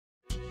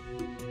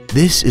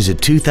This is a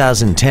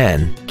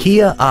 2010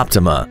 Kia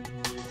Optima.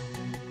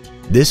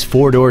 This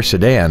four-door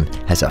sedan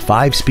has a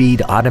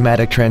 5-speed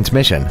automatic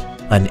transmission,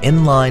 an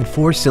inline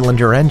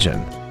 4-cylinder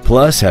engine.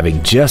 Plus,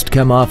 having just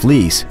come off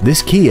lease,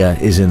 this Kia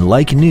is in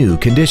like-new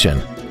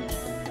condition.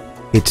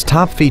 Its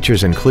top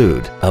features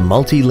include a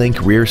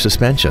multi-link rear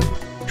suspension,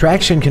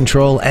 traction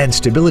control and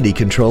stability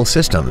control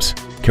systems,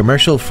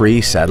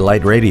 commercial-free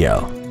satellite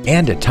radio,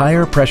 and a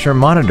tire pressure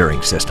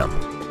monitoring system.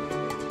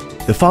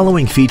 The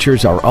following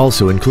features are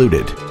also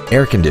included: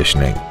 air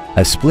conditioning,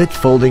 a split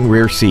folding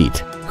rear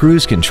seat,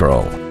 cruise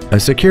control, a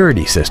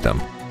security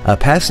system, a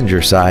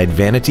passenger side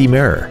vanity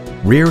mirror,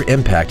 rear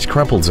impact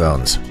crumple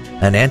zones,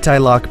 an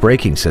anti-lock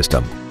braking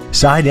system,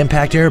 side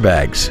impact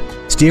airbags,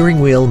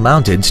 steering wheel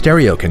mounted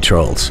stereo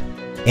controls,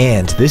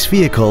 and this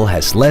vehicle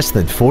has less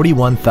than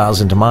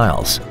 41,000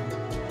 miles.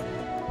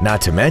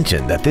 Not to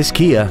mention that this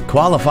Kia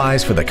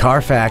qualifies for the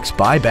Carfax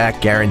buyback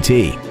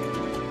guarantee.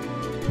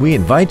 We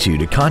invite you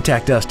to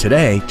contact us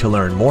today to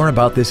learn more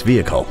about this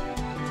vehicle.